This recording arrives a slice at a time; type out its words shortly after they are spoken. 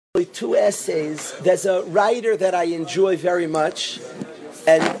Two essays. There's a writer that I enjoy very much,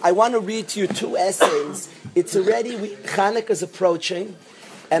 and I want to read to you two essays. It's already, Hanukkah's approaching,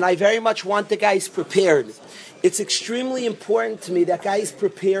 and I very much want the guys prepared. It's extremely important to me that guys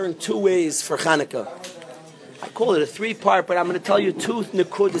prepare in two ways for Hanukkah. I call it a three-part, but I'm going to tell you two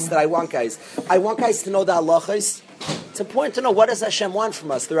nekudas that I want guys. I want guys to know the halachas. It's important to know what does Hashem want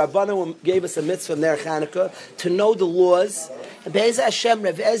from us. The Rabbanu gave us a mitzvah in their Hanukkah to know the laws. And Be'ez Hashem,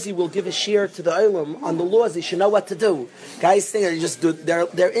 Rav Ezi will give a shir to the Olam on the laws. They should know what to do. Guys think they just do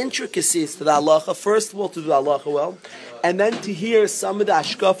their intricacies to the halacha. First of all, to do the halacha well, and then to hear some of the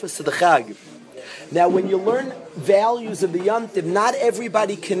ashkafas to the Chag. Now, when you learn values of the Yontiv, not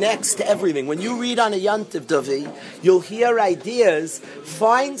everybody connects to everything. When you read on a Yontiv, Davi, you'll hear ideas.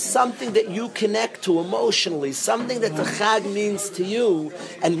 Find something that you connect to emotionally, something that the Chag means to you,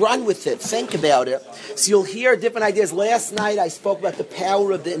 and run with it. Think about it. So you'll hear different ideas. Last night, I spoke about the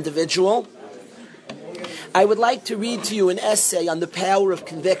power of the individual. I would like to read to you an essay on the power of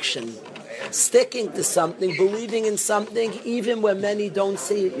conviction. Sticking to something, believing in something, even when many don't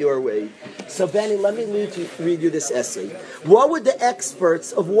see it your way. So, Benny, let me read you this essay. What would the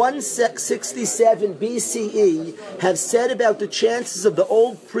experts of 167 BCE have said about the chances of the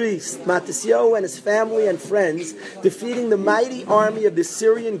old priest, Matisyahu, and his family and friends defeating the mighty army of the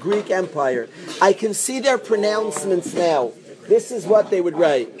Syrian Greek Empire? I can see their pronouncements now. This is what they would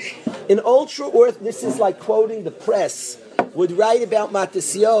write. In ultra-orthodox, this is like quoting the press, would write about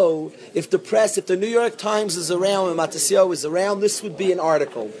Matisyahu. If the New York Times is around and Matisyahu is around, this would be an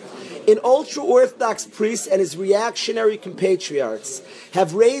article. In ultra-Orthodox priests and his reactionary compatriots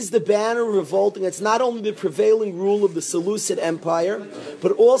have raised the banner of revolt against not only the prevailing rule of the Seleucid Empire,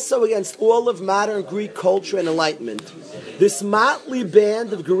 but also against all of modern Greek culture and enlightenment. This motley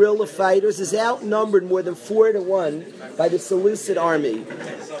band of guerrilla fighters is outnumbered more than 4-1 by the Seleucid army,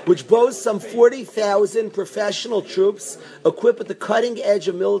 which boasts some 40,000 professional troops equipped with the cutting edge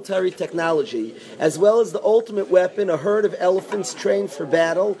of military technology, as well as the ultimate weapon, a herd of elephants trained for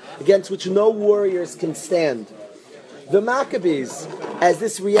battle, against which no warriors can stand. The Maccabees, as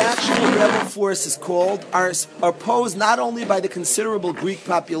this reactionary rebel force is called, are opposed not only by the considerable Greek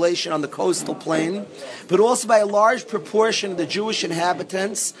population on the coastal plain, but also by a large proportion of the Jewish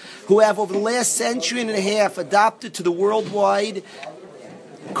inhabitants who have over the last century and a half adopted to the worldwide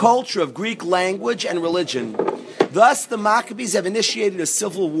culture of Greek language and religion. Thus, the Maccabees have initiated a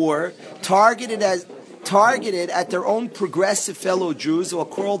civil war targeted at their own progressive fellow Jews, who are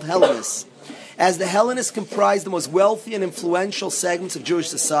called Hellenists. As the Hellenists comprise the most wealthy and influential segments of Jewish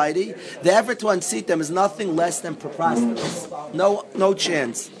society, the effort to unseat them is nothing less than preposterous. No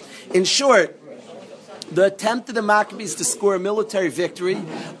chance. In short, the attempt of the Maccabees to score a military victory,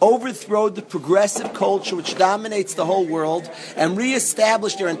 overthrow the progressive culture which dominates the whole world, and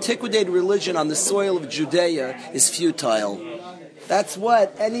re-establish their antiquated religion on the soil of Judea is futile. That's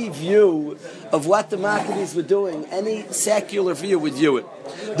what any view of what the Maccabees were doing, any secular view would view it.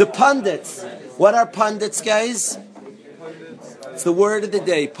 The pundits. What are pundits, guys? It's the word of the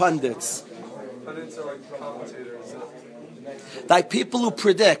day, pundits. Pundits are like commentators. Like people who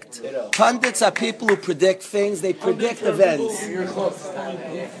predict. Pundits are people who predict things. They predict events. You're close.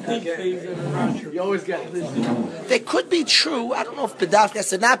 You always get this. They could be true. I don't know if Bedafka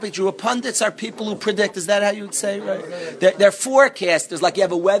said not be true. Pundits are people who predict. Is that how you would say, right? They're forecasters. Like you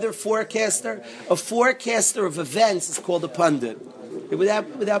have a weather forecaster. A forecaster of events is called a pundit. Would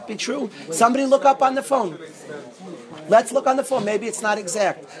that be true? Somebody look up on the phone. Let's look on the phone. Maybe it's not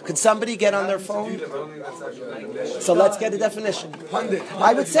exact. Could somebody get on their phone? So let's get a definition. Pundit.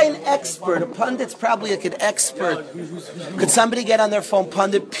 I would say an expert. A pundit's probably like an expert. Could somebody get on their phone?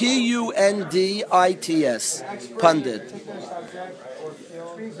 Pundit. P-U-N-D-I-T-S. Pundit.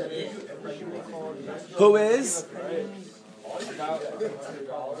 Who is?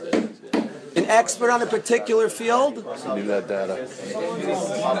 An expert on a particular field? Need that data.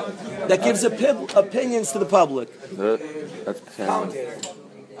 That gives opinions to the public. That's pundit.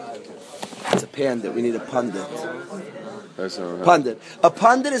 It's a pandit. We need a pundit. That's Pundit. A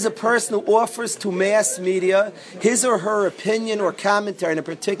pundit is a person who offers to mass media his or her opinion or commentary in a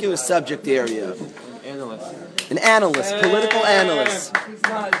particular subject area. An analyst, political analyst.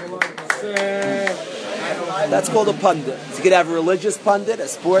 That's called a pundit. So you could have a religious pundit, a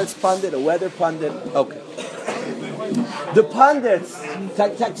sports pundit, a weather pundit. Okay. The pundits,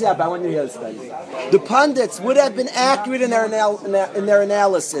 check this out, I want you to hear this thing. The pundits would have been accurate in their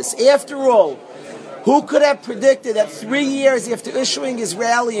analysis. After all, who could have predicted that 3 years after issuing his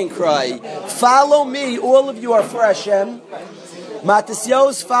rallying cry, "Follow me, all of you are for Hashem,"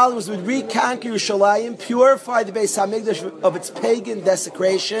 Matisyahu's followers would reconquer Yerushalayim, purify the Beis Hamikdash of its pagan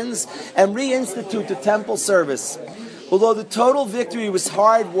desecrations, and reinstitute the temple service. Although the total victory was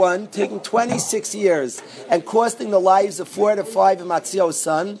hard-won, taking 26 years and costing the lives of 4 to 5 of Matisyahu's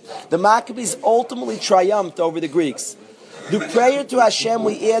son, the Maccabees ultimately triumphed over the Greeks. The prayer to Hashem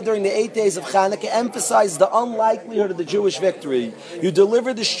we add during the 8 days of Chanukah emphasizes the unlikelihood of the Jewish victory. You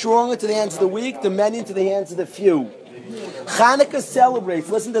deliver the strong into the hands of the weak, the many into the hands of the few. Chanukah celebrates,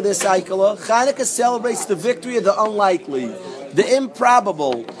 listen to this, Aikala, Chanukah celebrates the victory of the unlikely, the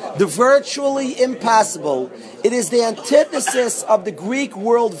improbable, the virtually impossible. It is the antithesis of the Greek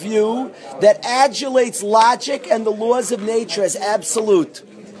worldview that adulates logic and the laws of nature as absolute.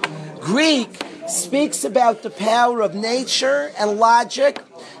 Greek speaks about the power of nature and logic.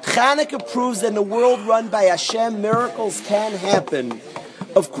 Chanukah proves that in a world run by Hashem, miracles can happen.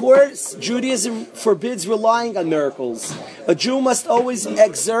 Of course, Judaism forbids relying on miracles. A Jew must always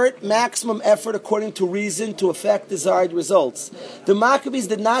exert maximum effort according to reason to effect desired results. The Maccabees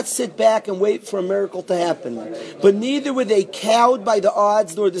did not sit back and wait for a miracle to happen, but neither were they cowed by the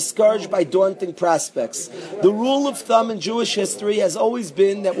odds nor discouraged by daunting prospects. The rule of thumb in Jewish history has always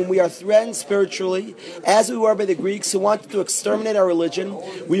been that when we are threatened spiritually, as we were by the Greeks who wanted to exterminate our religion,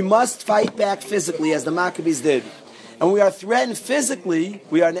 we must fight back physically, as the Maccabees did. And we are threatened physically,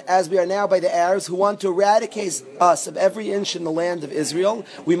 as we are now by the Arabs who want to eradicate us of every inch in the land of Israel.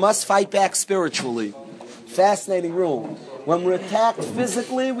 We must fight back spiritually. Fascinating rule. When we're attacked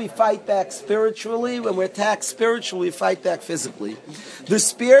physically, we fight back spiritually. When we're attacked spiritually, we fight back physically. The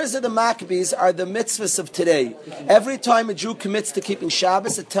spears of the Maccabees are the mitzvahs of today. Every time a Jew commits to keeping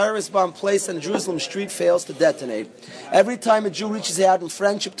Shabbos, a terrorist bomb placed on a Jerusalem street fails to detonate. Every time a Jew reaches out in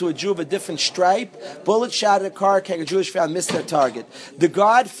friendship to a Jew of a different stripe, bullets shot at a car carrying a Jewish family miss their target. The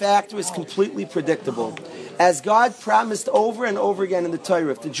God factor is completely predictable. As God promised over and over again in the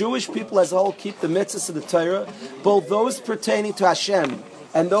Torah, if the Jewish people as a whole keep the mitzvahs of the Torah, both those pertaining to Hashem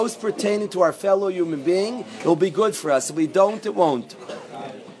and those pertaining to our fellow human being, it will be good for us. If we don't, it won't.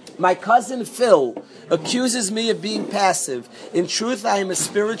 My cousin Phil accuses me of being passive. In truth, I am a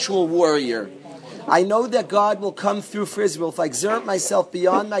spiritual warrior. I know that God will come through for Israel if I exert myself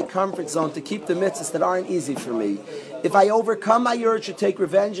beyond my comfort zone to keep the mitzvahs that aren't easy for me. If I overcome my urge to take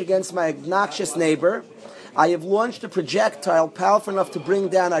revenge against my obnoxious neighbor, I have launched a projectile powerful enough to bring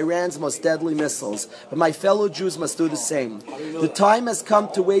down Iran's most deadly missiles, but my fellow Jews must do the same. The time has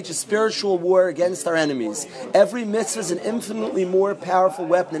come to wage a spiritual war against our enemies. Every mitzvah is an infinitely more powerful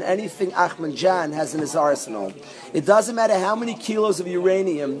weapon than anything Ahmadinejad has in his arsenal. It doesn't matter how many kilos of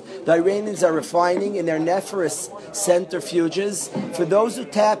uranium the Iranians are refining in their nefarious centrifuges. For those who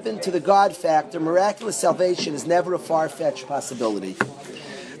tap into the God factor, miraculous salvation is never a far-fetched possibility.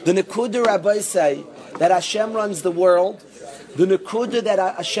 The Nekuda Rabbi say that Hashem runs the world, the Nekuda that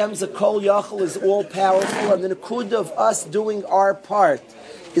Hashem's a Kol Yachol is all-powerful, and the Nekuda of us doing our part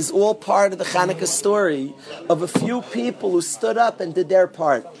is all part of the Chanukah story of a few people who stood up and did their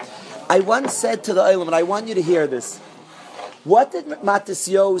part. I once said to the Olam, and I want you to hear this, what did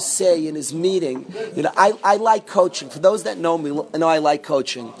Matisyahu say in his meeting? I like coaching. For those that know me, know I like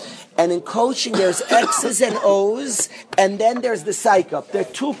coaching. And in coaching, there's X's and O's, and then there's the psych up. There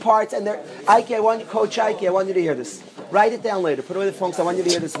are two parts, and Ike, Coach Ike, I want you to hear this. Write it down later. Put away the phone, I want you to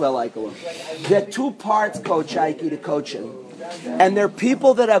hear this well, Ike. There are two parts, Coach Ike, to coaching. And there are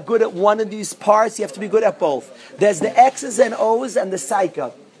people that are good at one of these parts. You have to be good at both. There's the X's and O's and the psych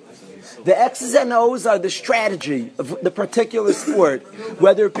up. The X's and O's are the strategy of the particular sport,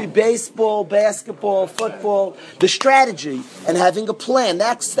 whether it be baseball, basketball, football, the strategy and having a plan.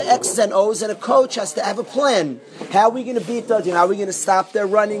 That's the X's and O's, and a coach has to have a plan. How are we going to beat the team? How are we going to stop their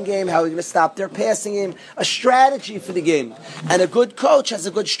running game? How are we going to stop their passing game? A strategy for the game. And a good coach has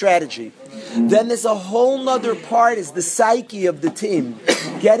a good strategy. Then there's a whole nother part, is the psyche of the team,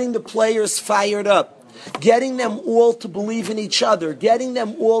 getting the players fired up. Getting them all to believe in each other, getting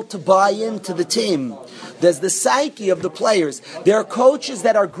them all to buy into the team. There's the psyche of the players. There are coaches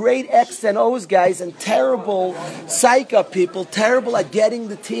that are great X and O's guys and terrible psych up people, terrible at getting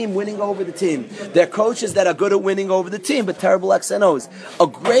the team, winning over the team. There are coaches that are good at winning over the team, but terrible X and O's. A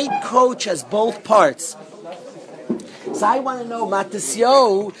great coach has both parts. So I want to know,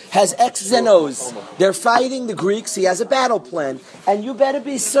 Matisyahu has X's and O's. They're fighting the Greeks. He has a battle plan. And you better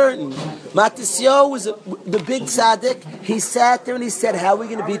be certain. Matisyahu was the big tzaddik. He sat there and he said, how are we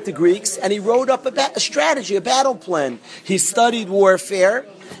going to beat the Greeks? And he wrote up a strategy, a battle plan. He studied warfare,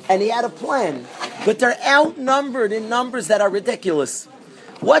 and he had a plan. But they're outnumbered in numbers that are ridiculous.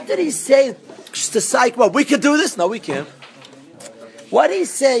 What did he say to psych? Well, we could do this? No, we can't. What did he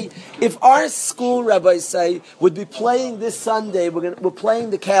say? If our school, Rabbi say, would be playing this Sunday, we're playing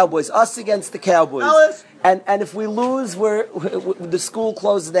the Cowboys, us against the Cowboys. Alice. And if we lose, the school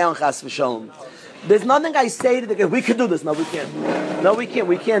closes down, chas v'sholom. There's nothing I say to the kids, we can do this. No, we can't. No, we can't.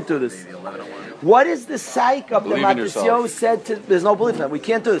 We can't do this. What is the psych of the Matisyo said to, there's no belief in that. We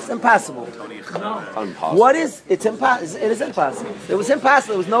can't do this. It's impossible. Impossible. What is, it's impossible. It is impossible. It was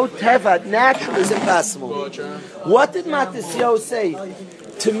impossible. There was no teva. Naturally, it's impossible. What did Matisyo say?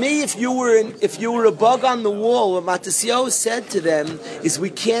 To me, if you were a bug on the wall, what Matisyo said to them is, we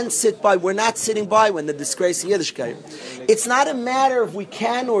can't sit by, we're not sitting by when they're disgracing Yiddishkeit. It's not a matter of we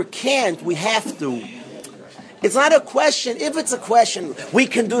can or can't, we have to. It's not a question. If it's a question, we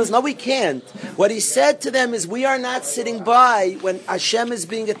can do this. No, we can't. What he said to them is, we are not sitting by when Hashem is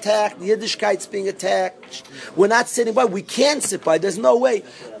being attacked, Yiddishkeit's being attacked. We're not sitting by. We can't sit by. There's no way.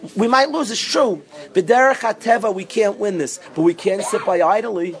 We might lose. It's true. B'derech HaTeva, we can't win this. But we can't sit by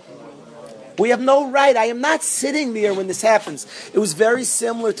idly. We have no right. I am not sitting there when this happens. It was very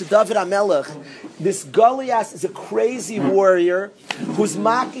similar to David HaMelech. This Goliath is a crazy warrior who's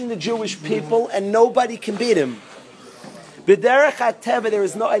mocking the Jewish people, and nobody can beat him. B'derech HaTeva, there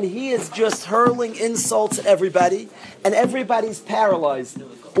is no, and he is just hurling insults at everybody, and everybody's paralyzed.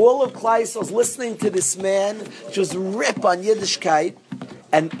 All of Klal Yisrael is listening to this man just rip on Yiddishkeit,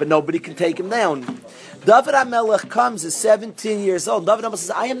 but nobody can take him down. David HaMelech comes, is 17 years old. David HaMelech says,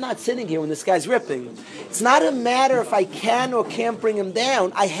 I am not sitting here when this guy's ripping. It's not a matter if I can or can't bring him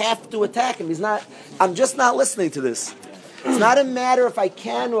down. I have to attack him. I'm just not listening to this. It's not a matter if I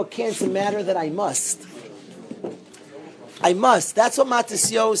can or can't. It's a matter that I must. I must. That's what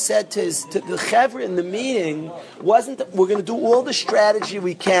Matisyo said to the Chevra in the meeting. Wasn't that we're going to do all the strategy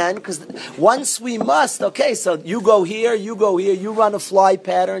we can, because once we must, okay, so you go here, you run a fly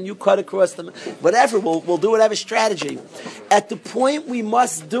pattern, you cut across them, whatever, we'll do whatever strategy. At the point we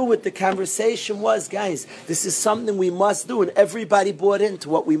must do it, the conversation was, guys, this is something we must do, and everybody bought into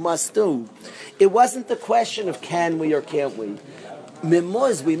what we must do. It wasn't the question of can we or can't we.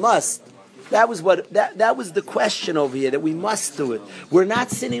 Mimuz, we must. That was the question over here, that we must do it. We're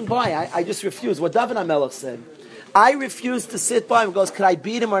not sitting by. I just refuse. What David HaMelech said. I refuse to sit by him. He goes, could I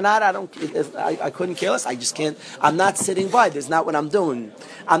beat him or not? I couldn't care less. I just can't. I'm not sitting by. There's not what I'm doing.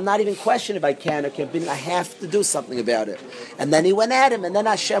 I'm not even questioning if I can or can't beat him. I have to do something about it. And then he went at him, and then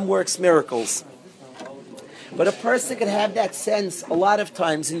Hashem works miracles. But a person can have that sense a lot of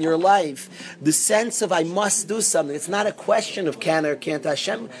times in your life, the sense of I must do something. It's not a question of can or can't.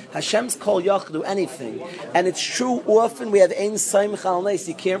 Hashem's kol yoch do anything. And it's true, often we have ein saimich al nes,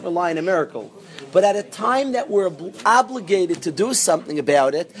 you can't rely on a miracle. But at a time that we're obligated to do something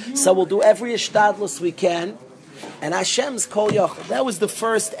about it, so we'll do every ishtadlus we can. And Hashem's kol yoch. That was the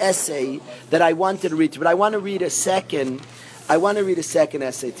first essay that I wanted to read to you. But I want to read a second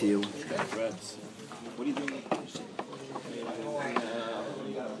essay to you. What are you doing?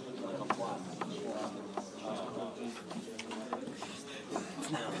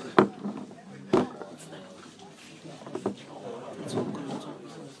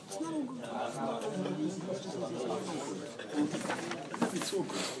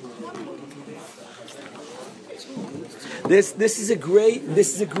 This is a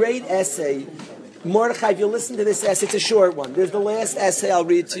great essay. Mordechai, if you listen to this essay, it's a short one. There's the last essay I'll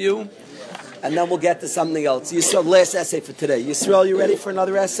read to you, and then we'll get to something else. Yisrael, last essay for today. Yisrael, you ready for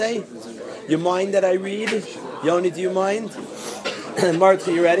another essay? You mind that I read? Yoni, do you mind?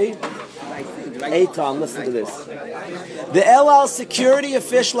 Mordechai, you ready? Eitan, listen to this. The El Al security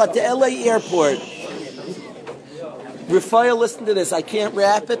official at the LA airport. Rafael, listen to this. I can't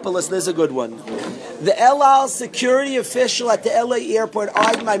rap it, but listen, this is a good one. The El Al security official at the LA airport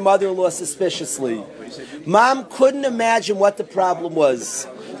eyed my mother-in-law suspiciously. Mom couldn't imagine what the problem was.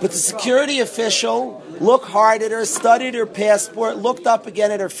 But the security official looked hard at her, studied her passport, looked up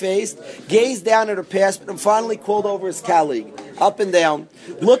again at her face, gazed down at her passport, and finally called over his colleague. Up and down.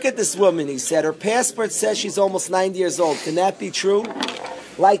 Look at this woman, he said. Her passport says she's almost 90 years old. Can that be true?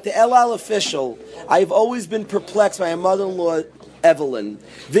 Like the El Al official, I have always been perplexed by my mother-in-law, Evelyn.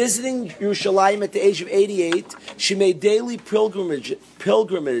 Visiting Yerushalayim at the age of 88, she made daily pilgrimage,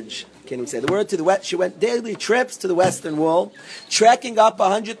 can't even say the word, to the west. She went daily trips to the Western Wall, trekking up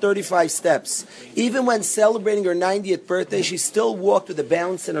 135 steps. Even when celebrating her 90th birthday, she still walked with a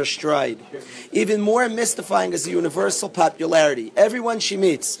bounce in her stride. Even more mystifying is the universal popularity. Everyone she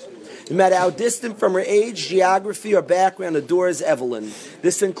meets, no matter how distant from her age, geography, or background, adores Evelyn.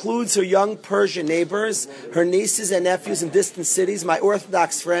 This includes her young Persian neighbors, her nieces and nephews in distant cities, my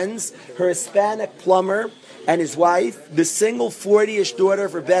Orthodox friends, her Hispanic plumber, and his wife, the single 40-ish daughter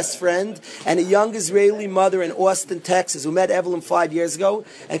of her best friend, and a young Israeli mother in Austin, Texas, who met Evelyn 5 years ago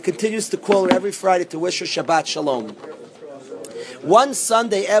and continues to call her every Friday to wish her Shabbat Shalom. One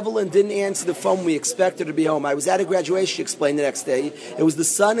Sunday, Evelyn didn't answer the phone when we expected her to be home. I was at a graduation, she explained the next day. It was the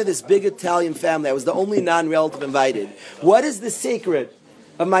son of this big Italian family. I was the only non-relative invited. What is the secret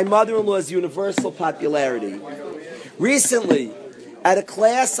of my mother-in-law's universal popularity? Recently, at a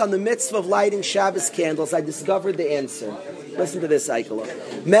class on the mitzvah of lighting Shabbos candles, I discovered the answer. Listen to this, Aikala.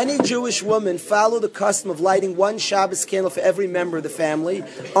 Many Jewish women follow the custom of lighting one Shabbos candle for every member of the family,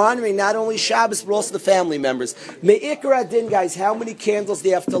 honoring not only Shabbos but also the family members. Me'ikra din, guys, how many candles do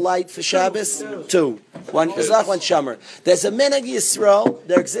you have to light for Shabbos? Two. One Pesach, one Shomer. There's a minhag Yisrael.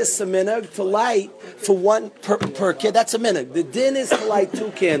 There exists a minhag to light for one per kid. That's a minhag. The din is to light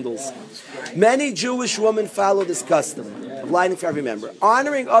 2 candles. Many Jewish women follow this custom of lighting for every member.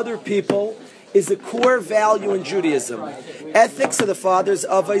 Honoring other people is a core value in Judaism. Ethics of the Fathers,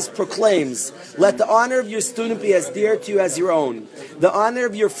 Avos, proclaims, let the honor of your student be as dear to you as your own. The honor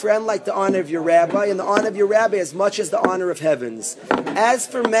of your friend like the honor of your rabbi, and the honor of your rabbi as much as the honor of heavens. As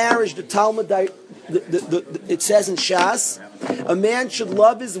for marriage, the Talmud, it says in Shas, a man should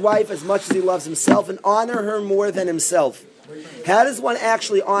love his wife as much as he loves himself and honor her more than himself. How does one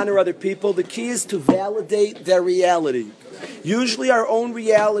actually honor other people? The key is to validate their reality. Usually our own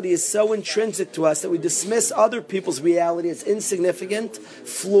reality is so intrinsic to us that we dismiss other people's reality as insignificant,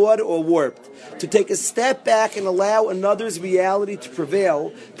 flawed, or warped. To take a step back and allow another's reality to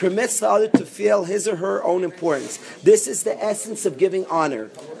prevail permits the other to feel his or her own importance. This is the essence of giving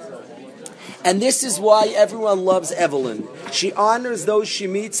honor. And this is why everyone loves Evelyn. She honors those she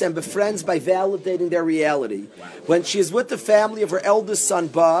meets and befriends by validating their reality. When she is with the family of her eldest son,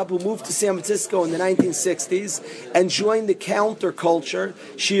 Bob, who moved to San Francisco in the 1960s and joined the counterculture,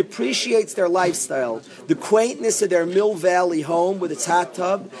 she appreciates their lifestyle, the quaintness of their Mill Valley home with its hot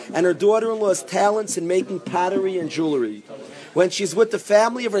tub, and her daughter-in-law's talents in making pottery and jewelry. When she's with the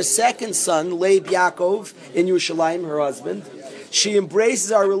family of her second son, Leib Yaakov, in Yerushalayim, her husband, she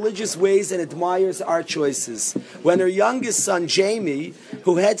embraces our religious ways and admires our choices. When her youngest son, Jamie,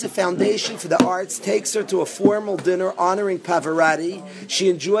 who heads a foundation for the arts, takes her to a formal dinner honoring Pavarotti, she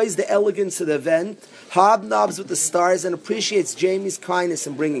enjoys the elegance of the event, hobnobs with the stars, and appreciates Jamie's kindness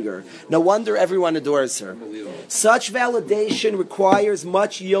in bringing her. No wonder everyone adores her. Such validation requires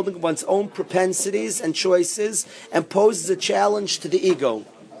much yielding of one's own propensities and choices and poses a challenge to the ego.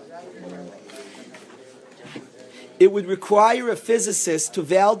 It would require a physicist to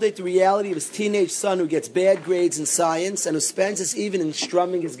validate the reality of his teenage son who gets bad grades in science and who spends his evening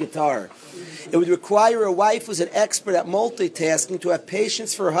strumming his guitar. It would require a wife who's an expert at multitasking to have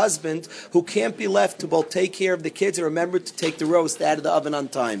patience for her husband who can't be left to both take care of the kids and remember to take the roast out of the oven on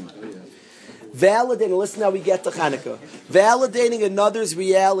time. Validating, listen how we get to Hanukkah. Validating another's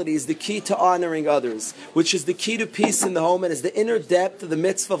reality is the key to honoring others, which is the key to peace in the home and is the inner depth of the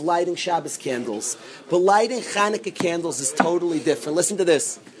mitzvah of lighting Shabbos candles. But lighting Hanukkah candles is totally different. Listen to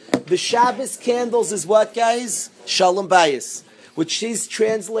this. The Shabbos candles is what, guys? Shalom Bayis. Which she's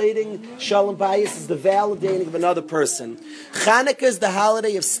translating, Shalom Bayis is the validating of another person. Hanukkah is the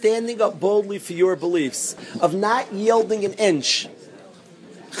holiday of standing up boldly for your beliefs, of not yielding an inch.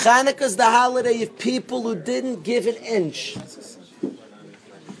 Hanukkah is the holiday of people who didn't give an inch.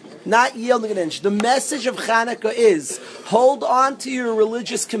 Not yielding an inch. The message of Hanukkah is, hold on to your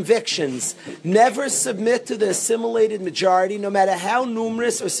religious convictions. Never submit to the assimilated majority, no matter how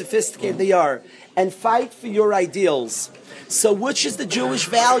numerous or sophisticated they are. And fight for your ideals. So which is the Jewish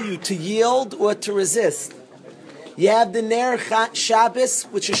value, to yield or to resist? You have the Ner Shabbos,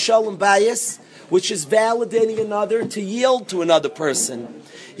 which is Shalom Bayis, which is validating another, to yield to another person.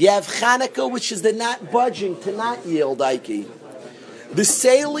 You have Hanukkah, which is the not budging, to not yield, Ike. The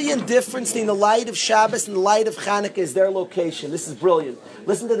salient difference between the light of Shabbos and the light of Hanukkah is their location. This is brilliant.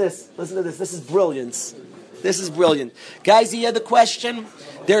 Listen to this. Listen to this. This is brilliance. This is brilliant. Guys, you hear the question?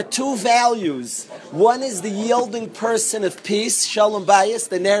 There are 2 values. One is the yielding person of peace, Shalom Bayis,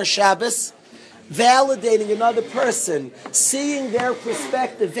 the Ner Shabbos, validating another person, seeing their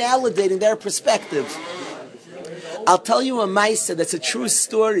perspective, validating their perspective. I'll tell you a Maisa that's a true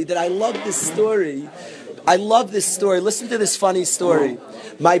story, that I love this story. I love this story. Listen to this funny story.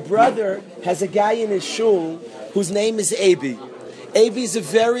 My brother has a guy in his shul whose name is Abi. Abi is a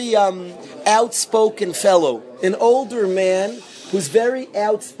very outspoken fellow, an older man who's very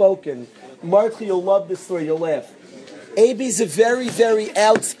outspoken. Mark, you'll love this story, you'll laugh. Abi's a very, very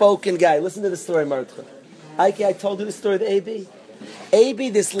outspoken guy. Listen to the story, Martha. I told you the story of Abi. Abi,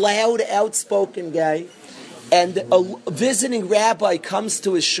 this loud, outspoken guy, and a visiting rabbi comes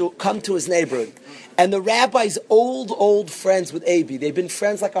to his neighborhood, And the rabbi's old friends with Abi. They've been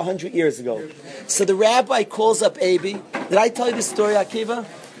friends like 100 years ago. So the rabbi calls up Abi. Did I tell you this story, Akiva?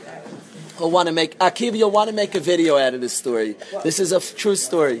 You'll want to make a video out of this story. This is a true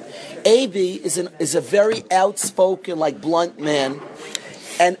story. Abi is a very outspoken, blunt man.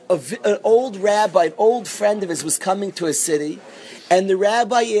 And an old rabbi, an old friend of his was coming to his city. And the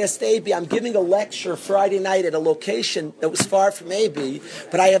rabbi asked Abi, I'm giving a lecture Friday night at a location that was far from Abi,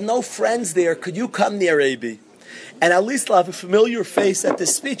 but I have no friends there. Could you come near Abi? And at least I'll have a familiar face at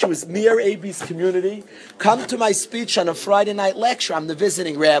this speech. It was near Abi's community. Come to my speech on a Friday night lecture. I'm the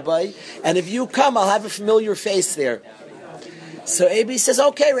visiting rabbi. And if you come, I'll have a familiar face there. So Abi says,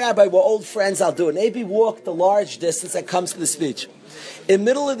 okay, Rabbi, we're old friends, I'll do it. And Abi walked a large distance and comes to the speech. In the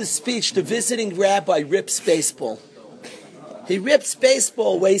middle of the speech, the visiting rabbi rips baseball. He rips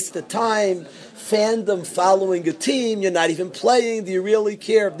baseball, waste of time, fandom, following a team. You're not even playing. Do you really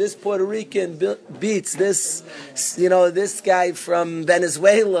care if this Puerto Rican beats this, this guy from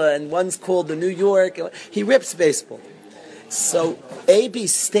Venezuela, and one's called the New York? He rips baseball. So Abi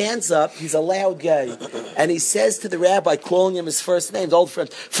stands up. He's a loud guy, and he says to the rabbi, calling him his first name, the old friend,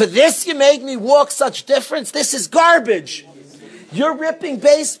 "For this you make me walk such difference? This is garbage. You're ripping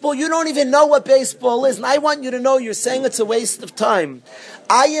baseball. You don't even know what baseball is. And I want you to know you're saying it's a waste of time.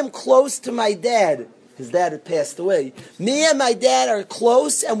 I am close to my dad." His dad had passed away. Me and my dad are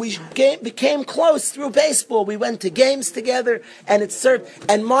close, and we became close through baseball. We went to games together, and it served.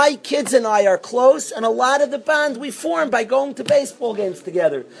 And my kids and I are close, and a lot of the bond we formed by going to baseball games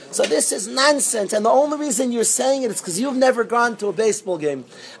together. So this is nonsense, and the only reason you're saying it is because you've never gone to a baseball game.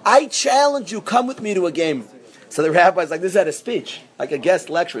 I challenge you, come with me to a game. So the rabbi's like, this is at a speech, like a guest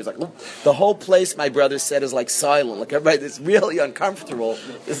lecture. He's like, the whole place, my brother said, is like silent. Like everybody, it's really uncomfortable.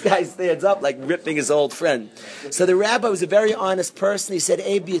 This guy stands up like ripping his old friend. So the rabbi was a very honest person. He said,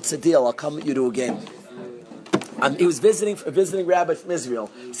 Abi, it's a deal. I'll come with you to a game. He was a visiting rabbi from Israel.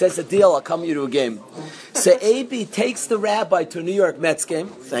 He says, it's a deal. I'll come with you to a game. So Abi takes the rabbi to a New York Mets game.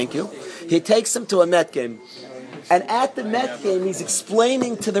 Thank you. He takes him to a Met game. And at the Met game, he's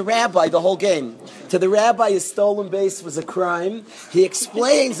explaining to the rabbi the whole game. To the rabbi, a stolen base was a crime. He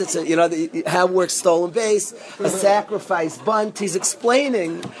explains how it works stolen base, a sacrifice bunt. He's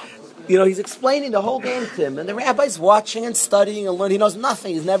explaining the whole game to him. And the rabbi's watching and studying and learning. He knows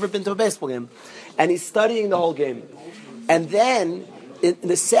nothing. He's never been to a baseball game. And he's studying the whole game. And then, in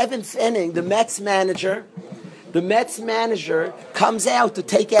the seventh inning, the Mets manager comes out to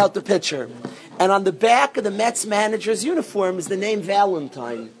take out the pitcher. And on the back of the Mets manager's uniform is the name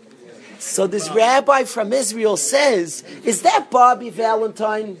Valentine. So this rabbi from Israel says, is that Bobby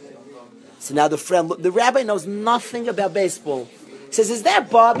Valentine? So now the rabbi knows nothing about baseball. He says, is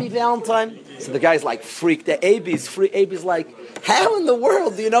that Bobby Valentine? So the guy's like freaked out. Abi's like, how in the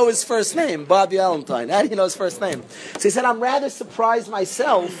world do you know his first name? Bobby Valentine. How do you know his first name? So he said, I'm rather surprised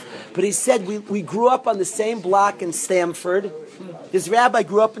myself. But he said, we grew up on the same block in Stamford. This rabbi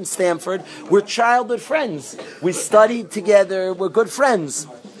grew up in Stamford. We're childhood friends. We studied together. We're good friends.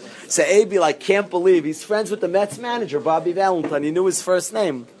 So Abi can't believe he's friends with the Mets manager, Bobby Valentine. He knew his first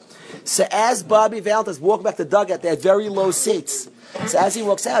name. So as Bobby Valentine's walking back to the dugout, they had very low seats. So as he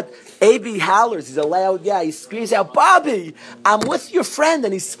walks out, Abi hollers. He's a loud guy. He screams out, Bobby, I'm with your friend.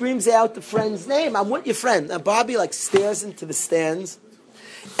 And he screams out the friend's name. I'm with your friend. And Bobby stares into the stands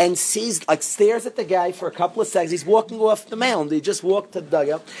and stares at the guy for a couple of seconds. He's walking off the mound. He just walked to the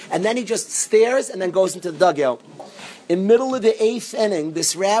dugout. And then he just stares and then goes into the dugout. In the middle of the eighth inning,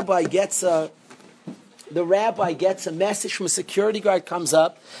 this rabbi gets a message from a security guard, comes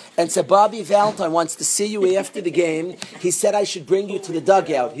up and said, Bobby Valentine wants to see you after the game. He said I should bring you to the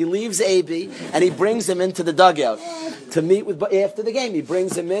dugout. He leaves Abi and he brings him into the dugout to meet with, after the game. He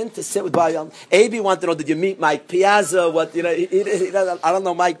brings him in to sit with Bobby Valentine. Abi wanted to know, did you meet Mike Piazza? I don't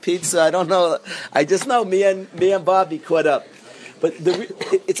know Mike Pizza. I don't know. I just know me and Bobby caught up. But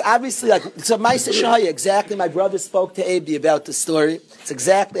it's obviously so Maisa Shahaya, exactly, my brother spoke to Abi about the story. It's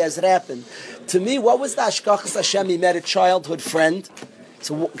exactly as it happened. To me, what was the Ashkachas Hashem? He met a childhood friend.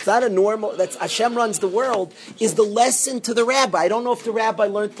 So it's not a normal, that's Hashem runs the world, is the lesson to the rabbi. I don't know if the rabbi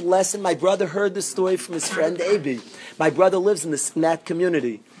learned the lesson. My brother heard the story from his friend Abi. My brother lives in that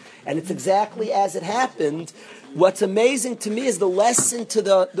community. And it's exactly as it happened. What's amazing to me is the lesson to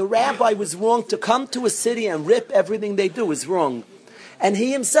the rabbi was wrong. To come to a city and rip everything they do is wrong. And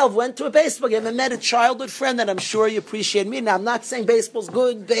he himself went to a baseball game and met a childhood friend that I'm sure you appreciate me. Now, I'm not saying baseball's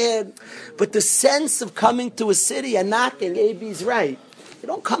good, bad, but the sense of coming to a city and knocking, Abi's right. You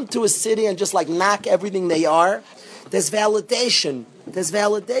don't come to a city and just knock everything they are. There's validation. There's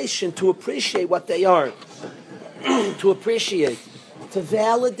validation to appreciate what they are. To appreciate. To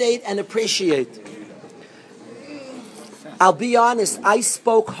validate and appreciate. I'll be honest, I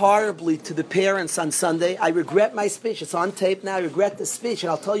spoke horribly to the parents on Sunday. I regret my speech. It's on tape now. I regret the speech,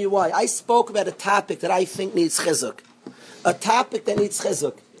 and I'll tell you why. I spoke about a topic that I think needs chizuk. A topic that needs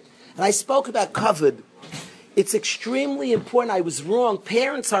chizuk. And I spoke about kavod. It's extremely important. I was wrong.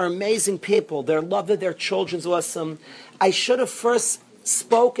 Parents are amazing people. Their love of their children's awesome. I should have first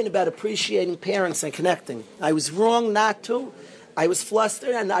spoken about appreciating parents and connecting. I was wrong not to. I was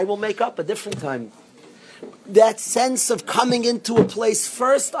flustered, and I will make up a different time. That sense of coming into a place,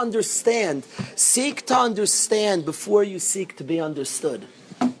 first understand. Seek to understand before you seek to be understood.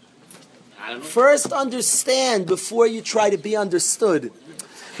 First understand before you try to be understood.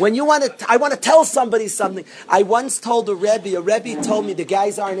 When you I want to tell somebody something. I once told a Rabbi told me the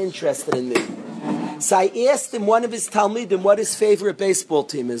guys aren't interested in me. So I asked him, one of his Talmidim, what his favorite baseball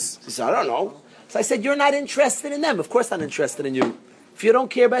team is. He said, I don't know. So I said, you're not interested in them. Of course not interested in you. If you don't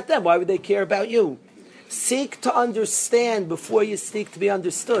care about them, why would they care about you? Seek to understand before you seek to be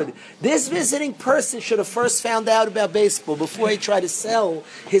understood. This visiting person should have first found out about baseball before he tried to sell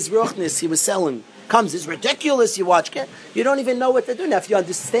his ruchnis he was selling. Comes, it's ridiculous, you watch. You don't even know what to do. Now, if you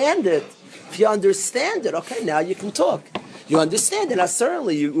understand it, okay, now you can talk. You understand it. Now,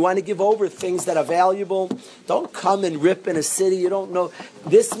 certainly, you want to give over things that are valuable. Don't come and rip in a city you don't know.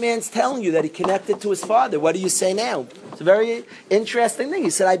 This man's telling you that he connected to his father. What do you say now? It's a very interesting thing. He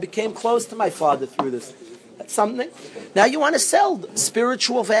said, I became close to my father through this. That's something. Now you want to sell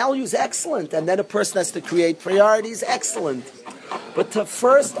spiritual values, excellent. And then a person has to create priorities, excellent. But to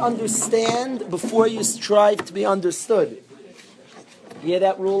first understand before you strive to be understood. You hear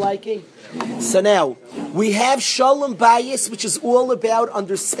that rule, Ike? So now, we have Shalom Bayis, which is all about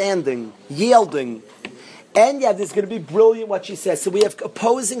understanding, yielding. And yeah, this is going to be brilliant what she says. So we have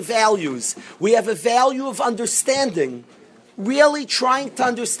opposing values. We have a value of understanding. Really trying to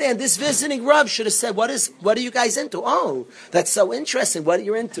understand. This visiting Rav should have said, what are you guys into? Oh, that's so interesting. What are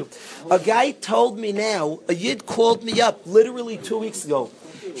you into? A guy told me now, a Yid called me up literally 2 weeks ago.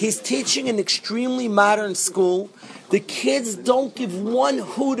 He's teaching an extremely modern school. The kids don't give one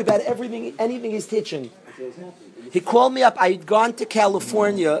hoot about anything he's teaching. He called me up. I had gone to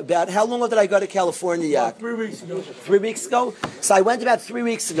California about, how long did I go to California, Yak? 3 weeks ago. 3 weeks ago? So I went about 3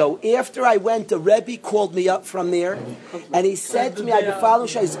 weeks ago. After I went, the Rabbi called me up from there, and he said to me, I've been following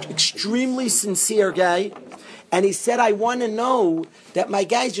Shai. He's an extremely sincere guy, and he said, I want to know that my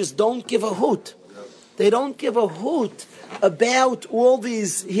guys just don't give a hoot. They don't give a hoot about all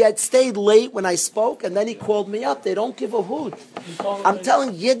these. He had stayed late when I spoke, and then he called me up. They don't give a hoot. I'm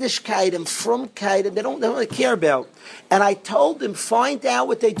telling Yiddishkeit and Frumkeit, and they don't really care about. And I told him, find out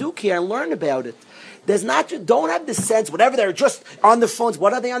what they do care and learn about it. Don't have the sense, whatever they're just on the phones.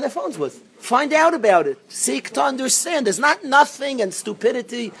 What are they on their phones with? Find out about it. Seek to understand. There's not nothing and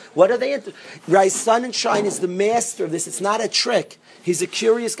stupidity. What are they into? Rise, Sun and Shine is the master of this. It's not a trick. He's a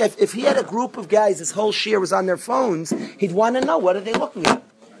curious guy. If he had a group of guys, his whole share was on their phones, he'd want to know, what are they looking at?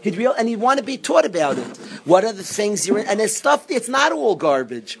 And he'd want to be taught about it. What are the things you're in? And there's stuff, it's not all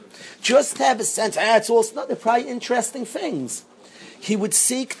garbage. Just have a sense, they're probably interesting things. He would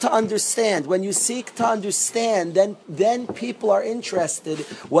seek to understand. When you seek to understand, then people are interested.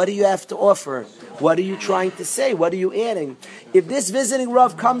 What do you have to offer? What are you trying to say? What are you adding? If this visiting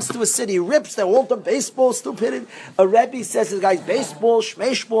Rav comes to a city, rips their all the baseball stupidity, a Rebbe says to the guys, baseball,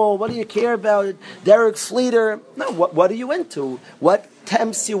 shmeshball, what do you care about it? Derek Fleeter. No, what are you into? What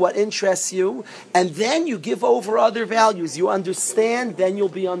tempts you? What interests you? And then you give over other values. You understand, then you'll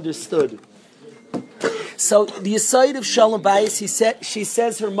be understood. So the Yesod of Shalom Bayis, she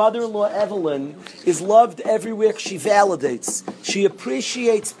says her mother-in-law Evelyn is loved everywhere. She validates. She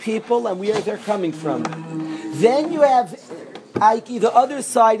appreciates people and where they're coming from. Then you have Ike, the other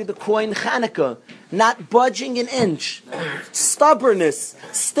side of the coin, Chanukah, not budging an inch, stubbornness,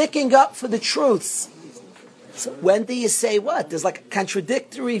 sticking up for the truths. So when do you say what? There's like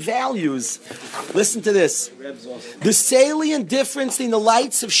contradictory values. Listen to this. The salient difference in the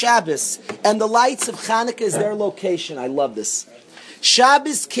lights of Shabbos and the lights of Hanukkah is their location. I love this.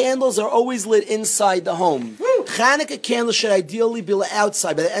 Shabbos candles are always lit inside the home. Hanukkah candles should ideally be lit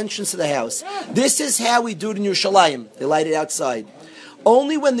outside by the entrance of the house. This is how we do it in Yerushalayim. They light it outside.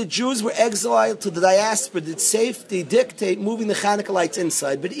 Only when the Jews were exiled to the diaspora did safety dictate moving the Hanukkah lights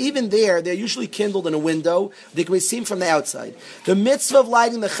inside. But even there, they're usually kindled in a window. They can be seen from the outside. The mitzvah of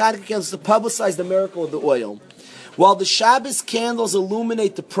lighting the Hanukkah candles is to publicize the miracle of the oil. While the Shabbos candles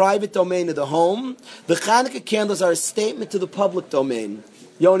illuminate the private domain of the home, the Hanukkah candles are a statement to the public domain.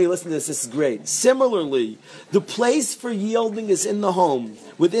 Yoni, listen to this. This is great. Similarly, the place for yielding is in the home,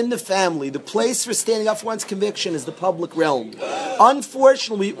 within the family. The place for standing up for one's conviction is the public realm.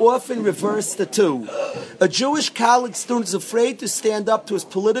 Unfortunately, we often reverse the two. A Jewish college student is afraid to stand up to his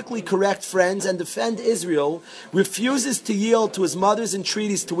politically correct friends and defend Israel, refuses to yield to his mother's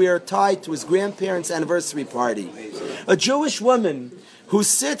entreaties to wear a tie to his grandparents' anniversary party. A Jewish woman who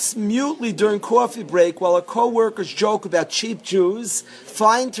sits mutely during coffee break while her co-workers joke about cheap Jews,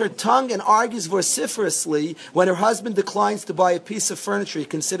 finds her tongue and argues vociferously when her husband declines to buy a piece of furniture he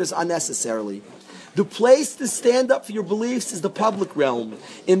considers unnecessarily. The place to stand up for your beliefs is the public realm.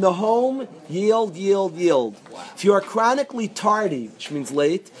 In the home, yield, yield, yield. If you are chronically tardy, which means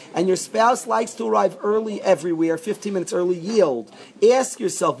late, and your spouse likes to arrive early everywhere, 15 minutes early, yield. Ask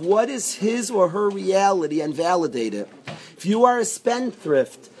yourself, what is his or her reality, and validate it. If you are a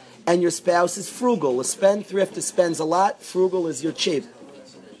spendthrift and your spouse is frugal, a spendthrift is spends a lot, frugal is you're cheap.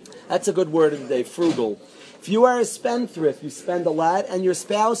 That's a good word of the day, frugal. If you are a spendthrift, you spend a lot, and your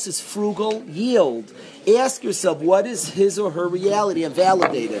spouse is frugal, yield. Ask yourself, what is his or her reality, and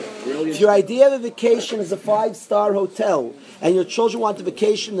validate it. If your idea of a vacation is a 5-star hotel, and your children want to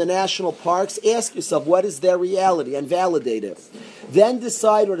vacation in the national parks, ask yourself, what is their reality, and validate it. Then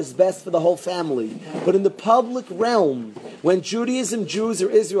decide what is best for the whole family. But in the public realm, when Judaism, Jews, or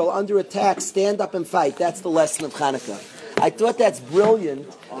Israel are under attack, stand up and fight. That's the lesson of Hanukkah. I thought that's brilliant,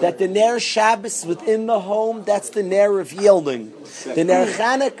 that the Ner Shabbos within the home, that's the Ner of yielding. The Ner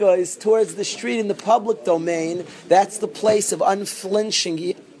Hanukkah is towards the street in the public domain, that's the place of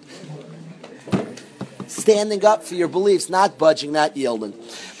unflinching, standing up for your beliefs, not budging, not yielding.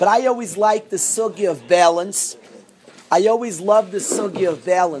 But I always like the sugya of balance. I always love the sugya of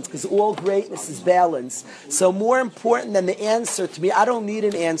balance, because all greatness is balance. So more important than the answer to me, I don't need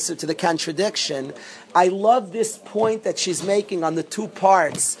an answer to the contradiction. I love this point that she's making on the two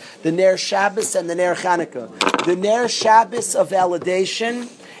parts, the Ner Shabbos and the Ner Chanukah. The Ner Shabbos of validation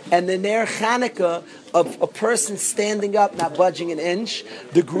and the Ner Chanukah of a person standing up, not budging an inch.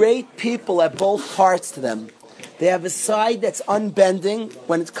 The great people have both parts to them. They have a side that's unbending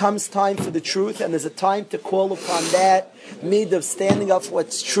when it comes time for the truth, and there's a time to call upon that mid of standing up for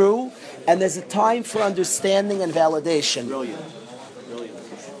what's true, and there's a time for understanding and validation. Brilliant.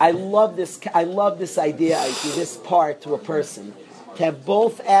 I love this idea, I do this part to a person, to have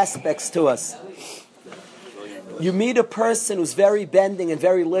both aspects to us. You meet a person who's very bending and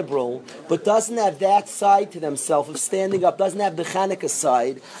very liberal, but doesn't have that side to themselves of standing up, doesn't have the Chanukah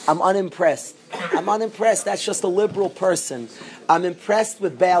side. I'm unimpressed. That's just a liberal person. I'm impressed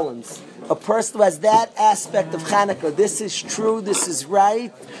with balance. A person who has that aspect of Chanukah, this is true, this is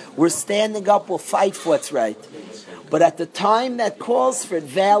right, we're standing up, we'll fight for what's right. But at the time that calls for it,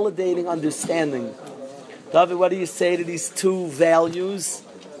 validating understanding. David, what do you say to these two values?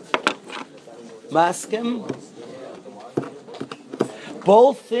 Maskim?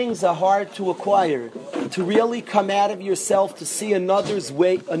 Both things are hard to acquire. To really come out of yourself, to see another's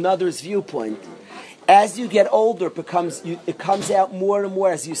way, another's viewpoint. As you get older, it comes out more and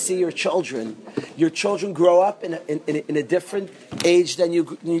more as you see your children. Your children grow up in a different age than you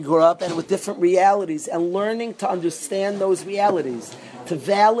grew up, and with different realities, and learning to understand those realities, to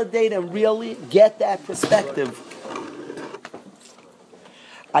validate and really get that perspective.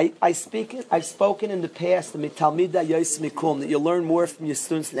 I've spoken in the past that you learn more from your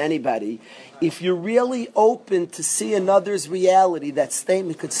students than anybody. If you're really open to see another's reality, that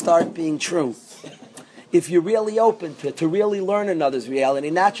statement could start being true. If you're really open to really learn another's reality,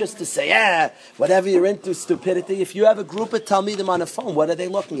 not just to say, whatever you're into, stupidity. If you have a group of Talmidim on a phone, what are they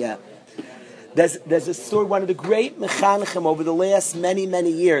looking at? There's a story, one of the great mechanechim over the last many,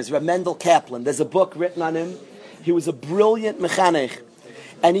 many years, Rabbi Mendel Kaplan. There's a book written on him. He was a brilliant mechanech.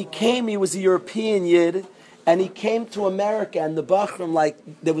 And he was a European Yid, and he came to America, and the Bachram,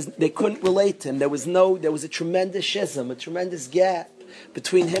 they couldn't relate to him. There was a tremendous schism, a tremendous gap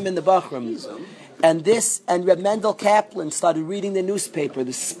between him and the Bachram. And Reb Mendel Kaplan started reading the newspaper,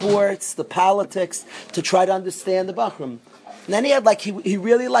 the sports, the politics, to try to understand the Bachram. And then he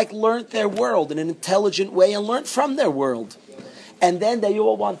really learned their world in an intelligent way and learned from their world. And then they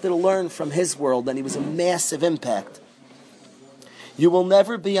all wanted to learn from his world, and he was a massive impact. You will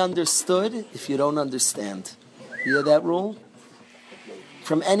never be understood if you don't understand. You hear that rule?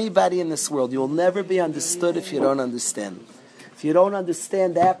 From anybody in this world, you will never be understood if you don't understand. If you don't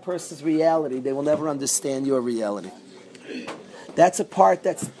understand that person's reality, they will never understand your reality. That's a part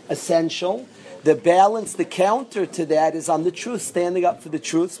that's essential. The balance, the counter to that is on the truth, standing up for the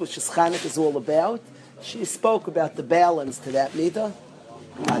truths, which is Chanukah is all about. She spoke about the balance to that midah.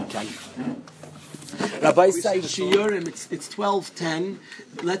 Rabbi say shiurim. It's 12:10.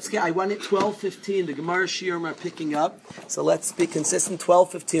 Let's get. I want it 12:15. The Gemara shiurim are picking up. So let's be consistent.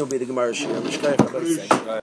 12:15 will be the Gemara shiurim.